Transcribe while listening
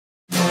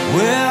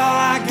Well,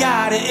 I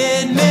gotta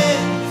admit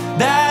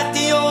that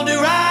the older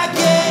I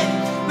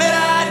get, that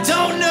I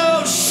don't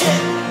know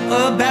shit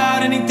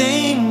about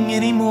anything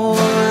anymore.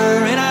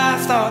 And I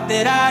thought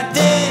that I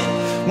did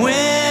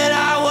when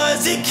I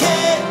was a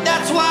kid.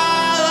 That's why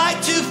I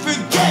like to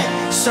forget.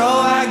 So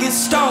I get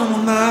stoned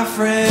with my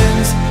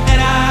friends,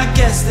 and I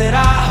guess that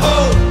I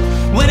hope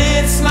when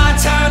it's my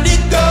time to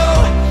go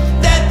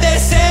that they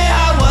say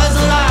I was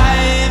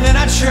alive. And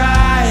I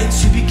try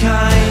to be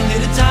kind at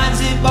the times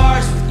at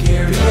bars with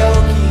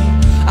karaoke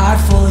I'd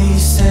fully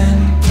sin,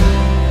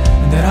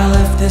 and that I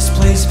left this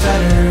place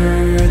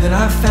better than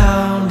I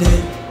found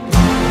it.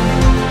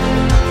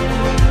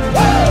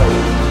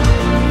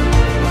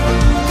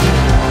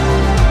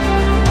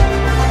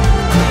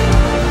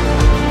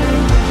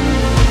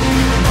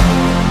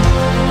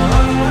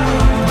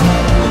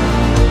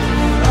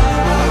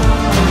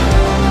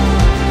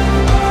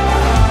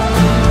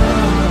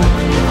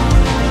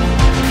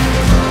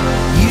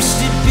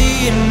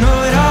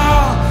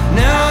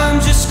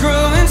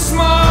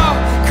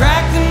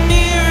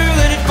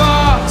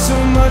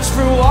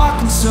 For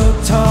walking so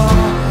tall,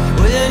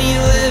 when you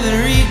live in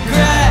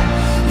regret,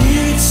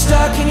 you get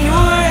stuck in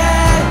your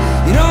head.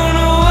 You don't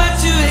know what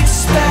to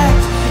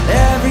expect.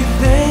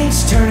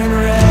 Everything's turning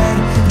red.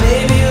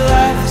 Maybe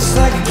life is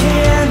like a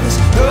canvas,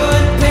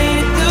 throwing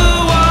paint at the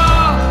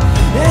wall,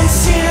 and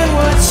seeing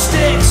what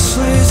sticks,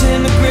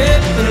 losing the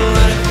grip and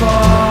let it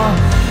fall.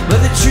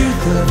 But the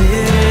truth of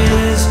it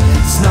is,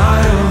 it's not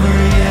over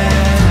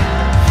yet,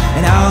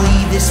 and I'll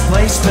leave this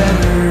place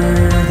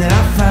better than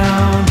I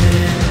found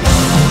it.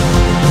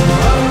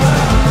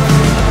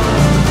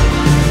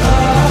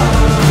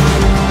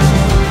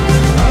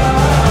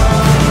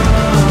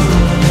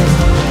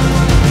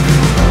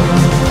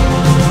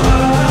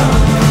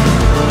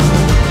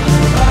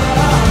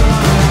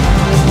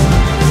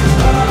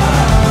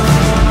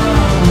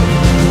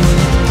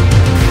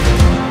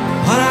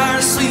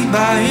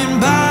 By and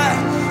by,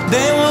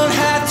 they won't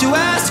have to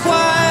ask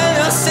why.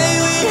 They'll say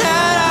we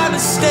had our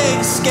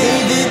mistakes,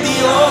 gave it the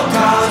old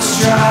college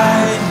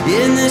try.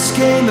 In this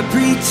game of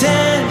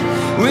pretend,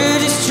 we're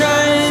just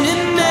trying to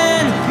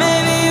mend.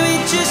 Maybe we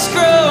just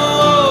grow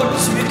old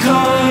to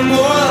become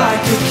more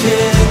like a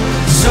kid.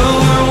 So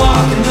we're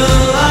walking the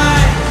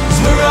line, 'cause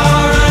we're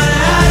all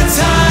running out of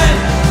time.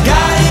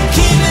 Gotta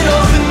keep an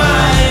open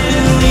mind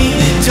and leave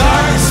the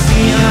darkness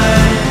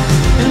behind,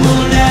 and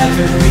we'll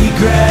never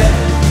regret.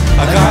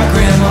 Like our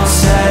grandma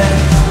said,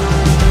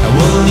 I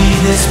will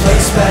leave this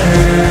place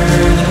better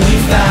than we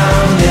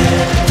found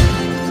it.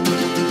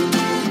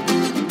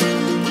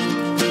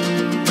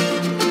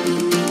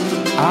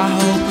 I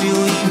hope we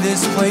leave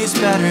this place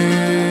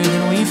better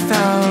than we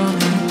found it.